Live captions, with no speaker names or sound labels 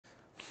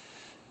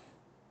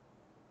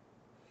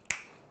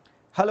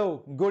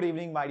Hello, good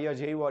evening, my dear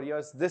JEE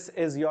warriors. This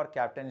is your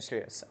Captain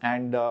Shreyas,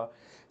 and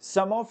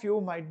some of you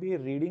might be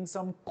reading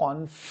some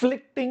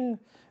conflicting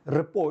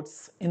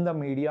reports in the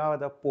media,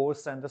 the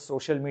posts, and the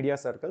social media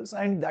circles,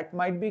 and that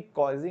might be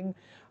causing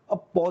a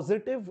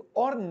positive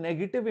or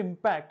negative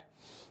impact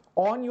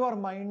on your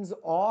minds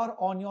or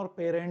on your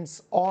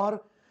parents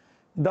or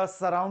the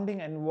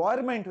surrounding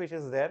environment which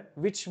is there,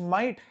 which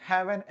might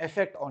have an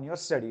effect on your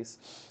studies.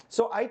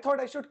 So I thought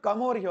I should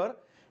come over here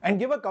and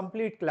give a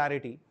complete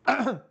clarity.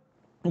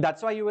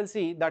 That's why you will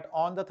see that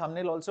on the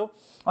thumbnail also,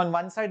 on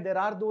one side there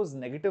are those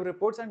negative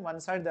reports and one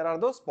side there are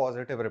those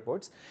positive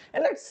reports.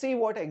 And let's see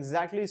what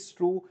exactly is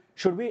true.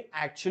 Should we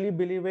actually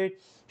believe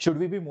it? Should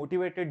we be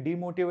motivated,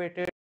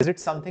 demotivated? Is it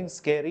something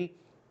scary?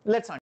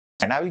 Let's understand.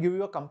 And I will give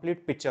you a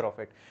complete picture of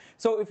it.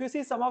 So if you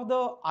see some of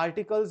the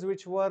articles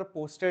which were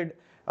posted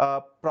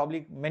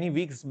probably many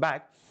weeks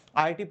back,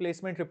 IIT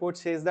placement report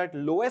says that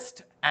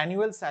lowest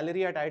annual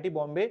salary at IIT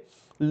Bombay,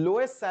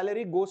 lowest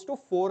salary goes to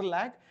 4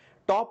 lakh.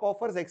 Top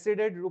offers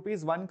exceeded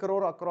rupees 1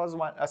 crore across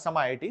some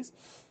IITs.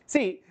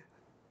 See,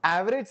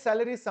 average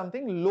salary is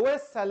something,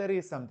 lowest salary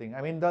is something.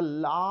 I mean, the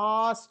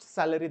last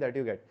salary that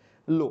you get,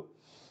 low.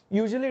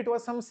 Usually it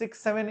was some 6,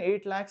 7,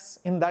 8 lakhs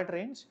in that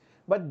range,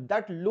 but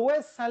that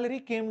lowest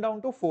salary came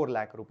down to 4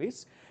 lakh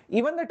rupees.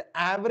 Even that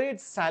average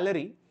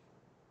salary,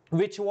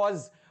 which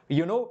was,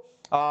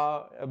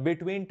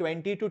 between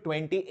 20 to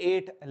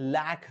 28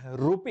 lakh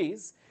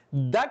rupees,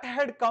 that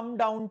had come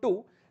down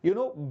to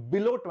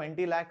below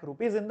 20 lakh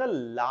rupees in the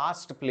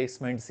last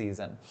placement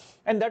season.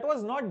 And that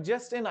was not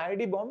just in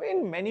IIT Bombay,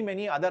 in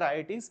many other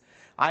IITs.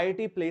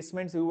 IIT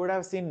placements, you would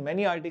have seen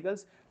many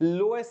articles,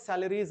 lowest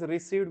salaries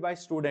received by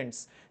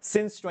students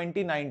since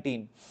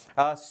 2019.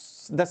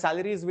 The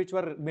salaries which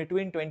were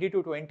between 20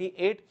 to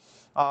 28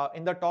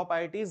 in the top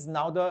IITs,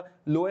 now the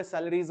lowest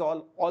salaries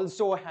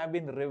also have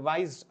been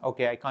revised.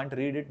 Okay, I can't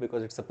read it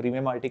because it's a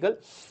premium article,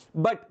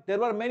 but there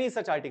were many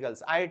such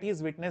articles.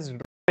 IITs witnessed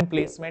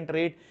placement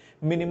rate,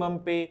 minimum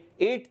pay,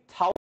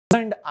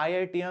 8,000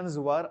 IITians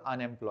were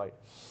unemployed.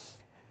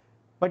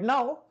 But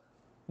now,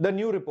 the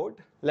new report,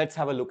 let's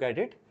have a look at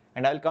it.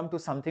 And I'll come to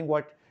something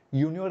what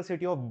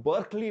University of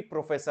Berkeley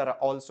professor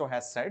also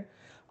has said.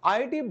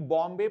 IIT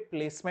Bombay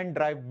placement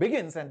drive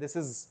begins, and this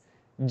is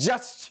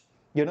just,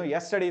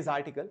 yesterday's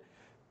article.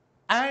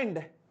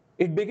 And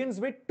it begins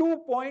with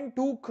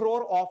 2.2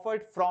 crore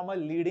offered from a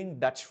leading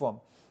Dutch firm.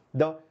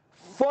 The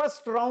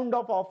first round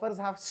of offers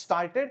have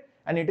started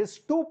and it is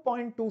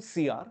 2.2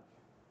 CR.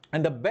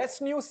 And the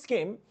best news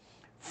came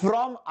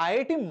from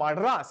IIT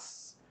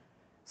Madras.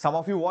 Some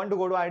of you want to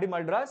go to IIT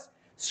Madras.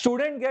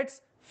 Student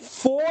gets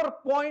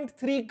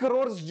 4.3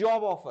 crores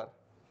job offer.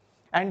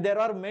 And there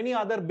are many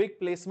other big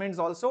placements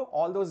also.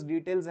 All those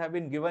details have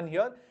been given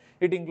here.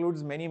 It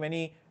includes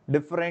many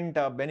different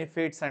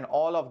benefits and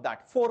all of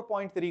that.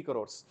 4.3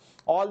 crores.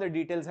 All the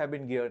details have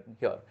been given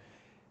here.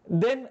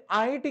 Then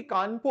IIT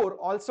Kanpur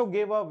also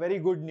gave a very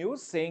good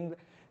news saying,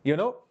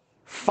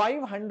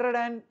 500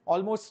 and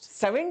almost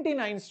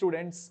 79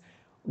 students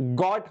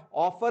got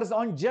offers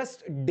on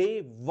just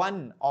day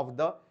one of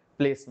the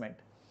placement.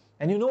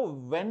 And you know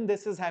when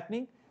this is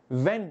happening?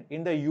 When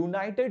in the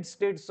United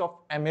States of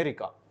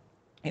America,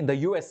 in the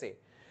USA,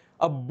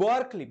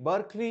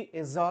 Berkeley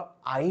is a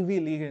Ivy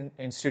League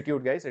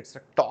institute, guys. It's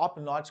a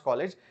top-notch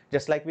college.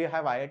 Just like we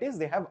have IITs,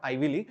 they have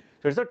Ivy League.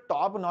 So it's a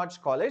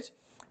top-notch college.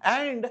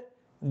 And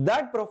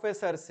that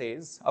professor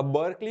says a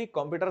Berkeley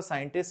computer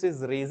scientist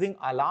is raising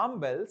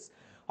alarm bells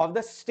of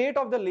the state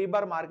of the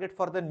labor market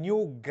for the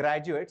new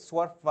graduates who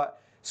are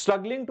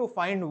struggling to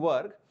find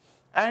work.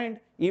 And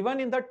even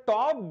in the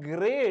top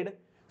grade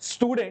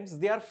students,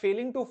 they are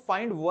failing to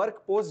find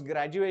work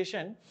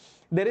post-graduation.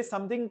 There is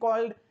something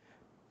called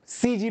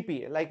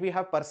CGPA, like we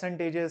have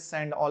percentages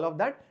and all of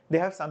that. They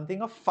have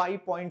something of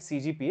 5-point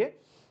CGPA.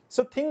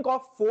 So think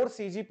of 4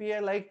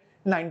 CGPA like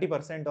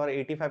 90% or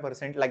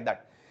 85% like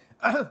that.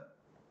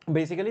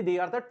 Basically, they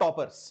are the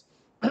toppers.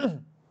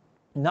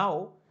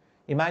 Now,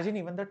 imagine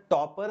even the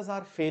toppers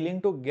are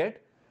failing to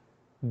get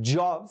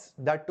jobs,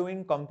 that too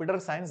in computer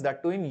science,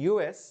 that too in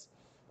US,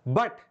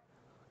 but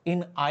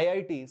in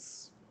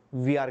IITs,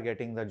 we are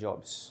getting the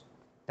jobs.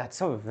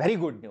 That's a very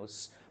good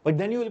news. But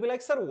then you will be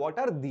like, sir, what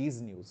are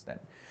these news then?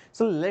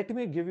 So let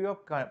me give you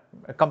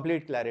a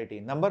complete clarity.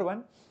 Number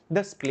one,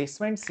 this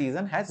placement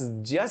season has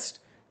just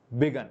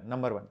begun.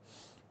 Number one,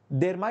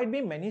 there might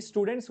be many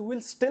students who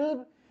will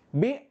still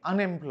be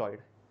unemployed.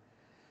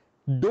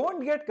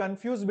 Don't get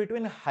confused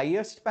between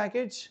highest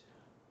package,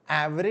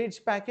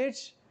 average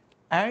package,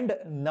 and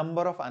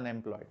number of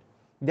unemployed.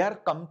 They are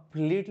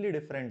completely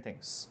different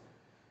things.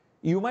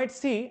 You might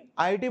see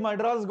IIT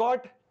Madras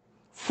got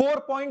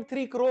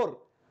 4.3 crore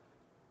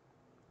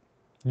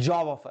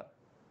job offer.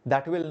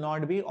 That will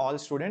not be all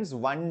students.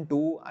 1,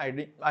 2, I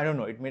don't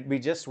know. It may be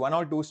just 1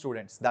 or 2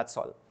 students. That's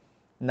all.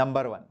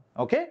 Number one.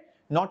 Okay?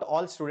 Not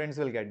all students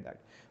will get that.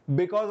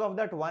 Because of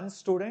that one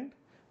student,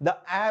 the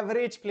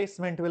average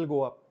placement will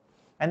go up.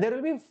 And there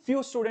will be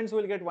few students who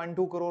will get 1,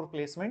 2 crore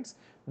placements.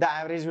 The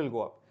average will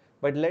go up.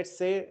 but let's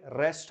say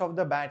rest of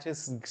the batch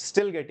is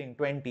still getting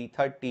 20,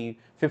 30,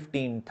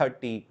 15,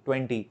 30,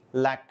 20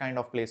 lakh kind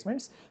of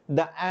placements,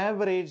 the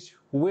average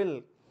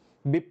will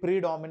be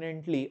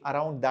predominantly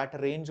around that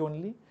range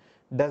only.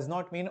 Does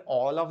not mean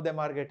all of them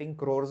are getting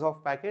crores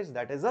of package.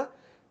 That is a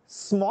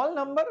small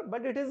number,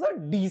 but it is a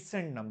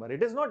decent number.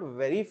 It is not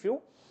very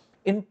few.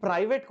 In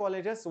private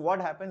colleges, what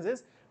happens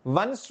is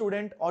one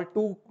student or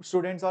two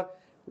students or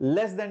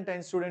less than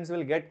 10 students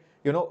will get,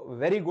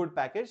 very good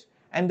package,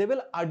 and they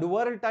will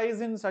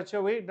advertise in such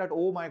a way that,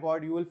 oh my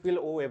god, you will feel,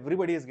 oh,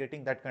 everybody is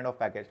getting that kind of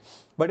package.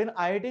 But in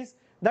IITs,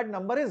 that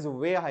number is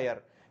way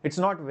higher. It's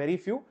not very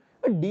few.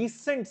 A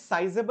decent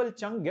sizable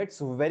chunk gets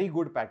very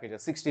good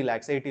packages, 60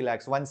 lakhs, 80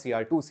 lakhs, 1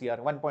 CR, 2 CR,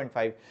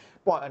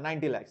 1.5,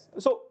 90 lakhs.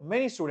 So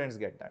many students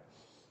get that.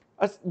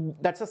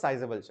 That's a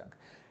sizable chunk.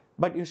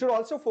 But you should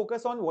also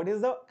focus on what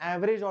is the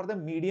average or the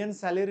median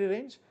salary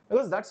range,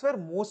 because that's where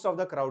most of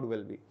the crowd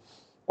will be.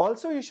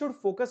 Also, you should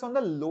focus on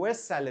the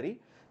lowest salary,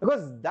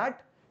 because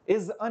that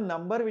is a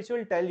number which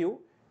will tell you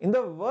in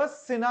the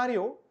worst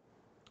scenario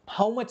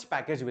how much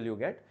package will you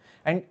get.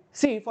 And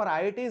see, for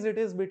IITs it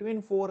is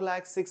between 4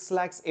 lakhs, 6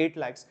 lakhs, 8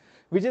 lakhs,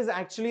 which is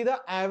actually the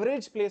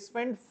average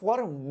placement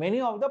for many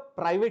of the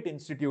private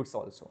institutes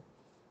also.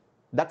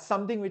 That's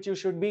something which you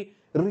should be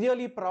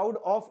really proud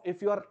of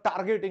if you are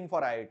targeting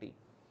for IIT.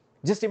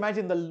 Just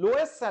imagine the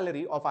lowest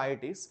salary of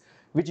IITs,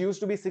 which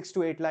used to be 6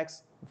 to 8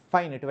 lakhs,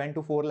 fine, it went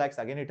to 4 lakhs,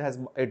 again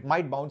it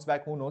might bounce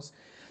back, who knows.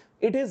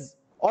 It is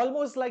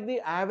almost like the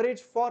average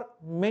for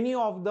many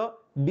of the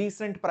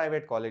decent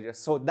private colleges.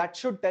 So that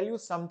should tell you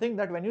something,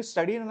 that when you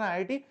study in an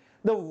IIT,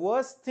 the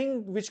worst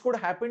thing which could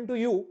happen to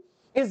you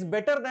is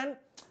better than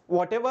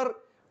whatever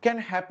can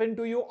happen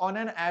to you on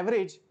an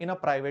average in a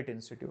private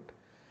institute.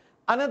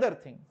 Another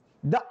thing,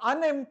 the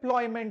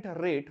unemployment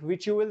rate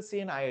which you will see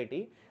in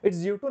IIT, it's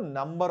due to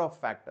number of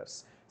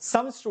factors.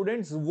 Some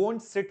students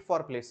won't sit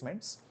for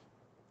placements.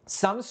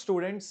 Some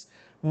students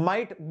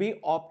might be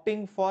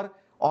opting for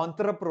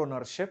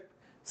entrepreneurship.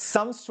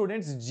 Some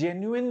students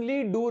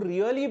genuinely do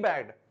really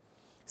bad.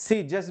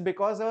 See, just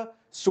because a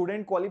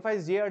student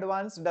qualifies JEE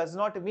Advanced does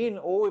not mean,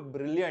 oh,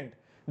 brilliant,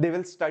 they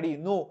will study.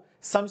 No,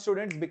 some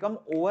students become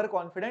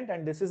overconfident,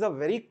 and this is a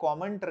very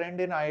common trend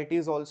in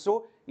IITs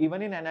also,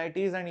 even in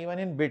NITs and even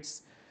in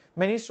BITS.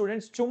 Many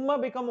students chumma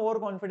become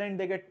overconfident,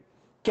 they get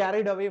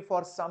carried away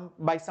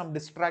by some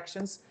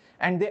distractions,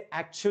 and they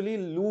actually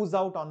lose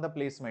out on the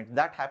placement.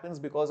 That happens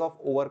because of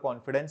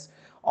overconfidence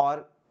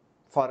or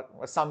for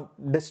some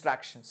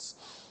distractions.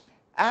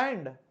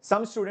 And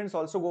some students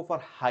also go for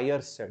higher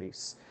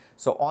studies.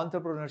 So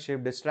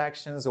entrepreneurship,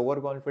 distractions,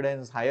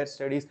 overconfidence, higher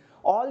studies,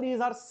 all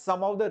these are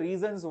some of the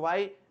reasons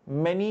why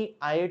many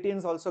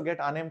IITians also get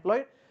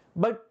unemployed.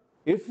 But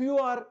if you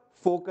are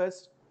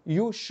focused,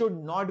 you should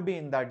not be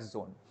in that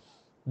zone.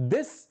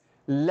 This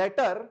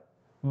letter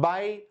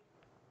by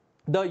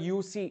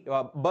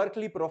the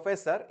Berkeley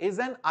professor is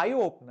an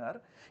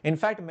eye-opener. In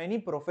fact, many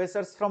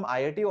professors from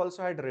IIT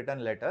also had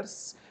written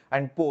letters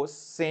and posts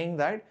saying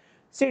that,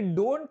 see,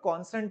 don't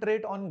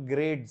concentrate on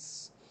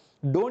grades.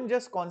 Don't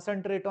just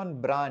concentrate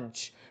on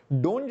branch.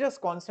 Don't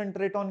just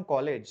concentrate on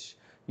college.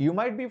 You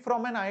might be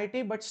from an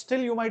IIT, but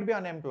still you might be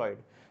unemployed.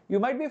 You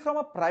might be from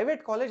a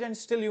private college and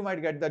still you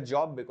might get the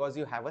job because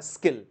you have a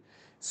skill.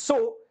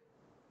 So,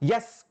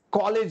 yes,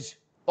 college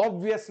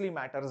obviously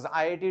matters,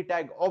 IIT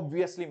tag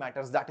obviously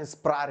matters, that is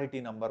priority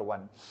number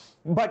one.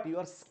 But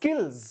your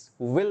skills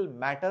will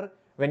matter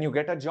when you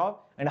get a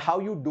job and how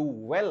you do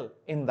well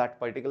in that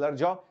particular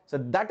job. So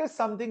that is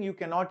something you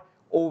cannot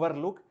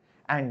overlook.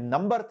 And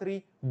number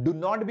three, do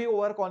not be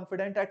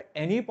overconfident at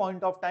any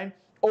point of time.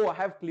 Oh, I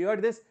have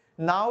cleared this,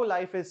 now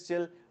life is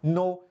chill.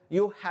 No,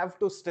 you have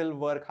to still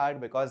work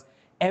hard, because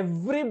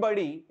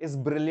everybody is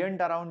brilliant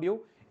around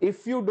you.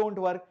 If you don't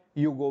work,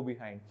 you go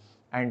behind.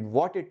 And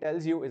what it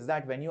tells you is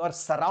that when you are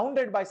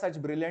surrounded by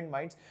such brilliant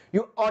minds,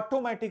 you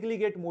automatically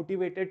get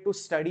motivated to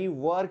study,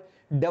 work,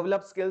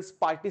 develop skills,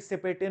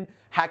 participate in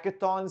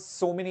hackathons,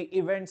 so many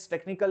events,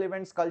 technical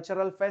events,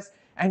 cultural fests,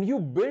 and you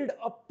build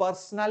a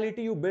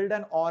personality, you build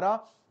an aura,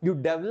 you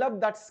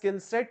develop that skill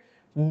set.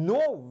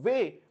 No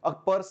way a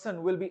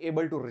person will be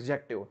able to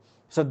reject you.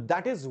 So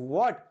that is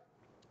what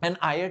an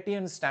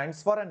IITian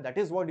stands for, and that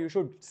is what you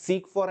should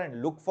seek for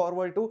and look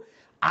forward to.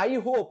 I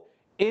hope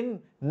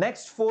in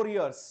next 4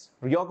 years,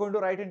 you're going to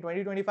write in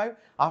 2025,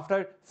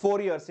 after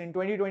 4 years, in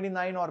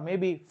 2029 or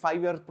maybe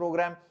 5-year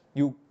program,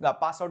 you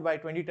pass out by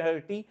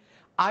 2030,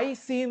 I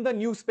see in the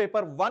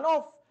newspaper one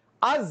of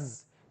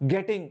us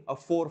getting a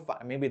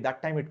 4-5, maybe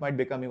that time it might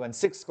become even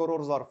 6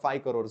 crores or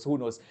 5 crores, who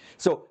knows.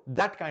 So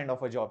that kind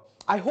of a job.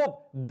 I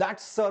hope that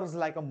serves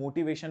like a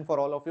motivation for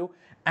all of you,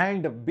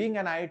 and being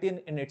an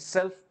IITian in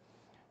itself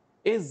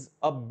is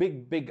a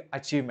big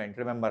achievement,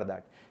 remember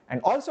that. And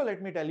also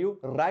let me tell you,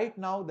 right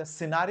now the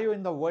scenario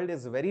in the world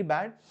is very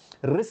bad.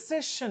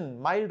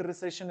 Recession, mild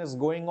recession is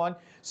going on.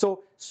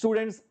 So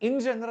students in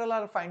general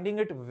are finding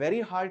it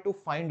very hard to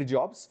find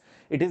jobs.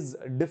 It is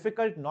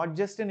difficult not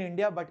just in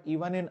India but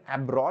even in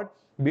abroad,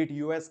 be it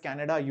US,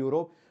 Canada,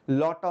 Europe.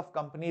 Lot of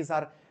companies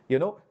are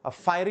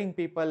firing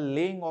people,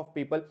 laying off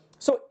people.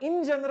 So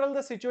in general,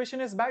 the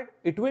situation is bad.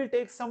 It will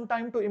take some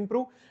time to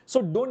improve.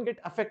 So don't get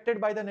affected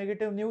by the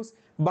negative news.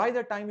 By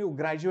the time you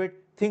graduate,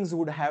 things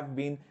would have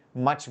been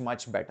much,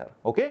 much better.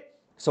 Okay.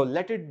 So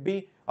let it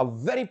be a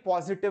very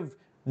positive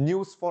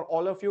news for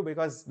all of you,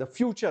 because the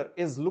future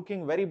is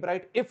looking very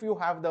bright if you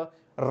have the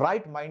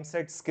right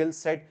mindset, skill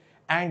set,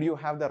 and you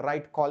have the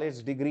right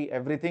college degree,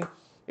 everything.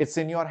 It's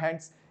in your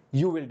hands.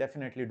 You will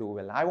definitely do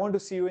well. I want to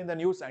see you in the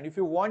news, and if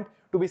you want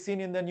to be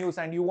seen in the news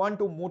and you want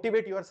to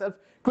motivate yourself,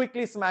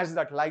 quickly smash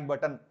that like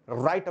button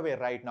right away,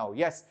 right now.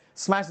 Yes,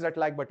 smash that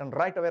like button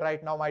right away,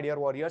 right now, my dear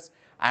warriors.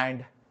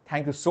 And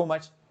thank you so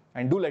much.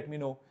 And do let me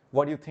know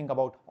what you think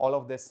about all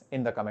of this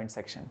in the comment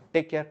section.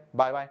 Take care.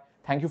 Bye bye.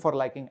 Thank you for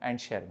liking and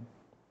sharing.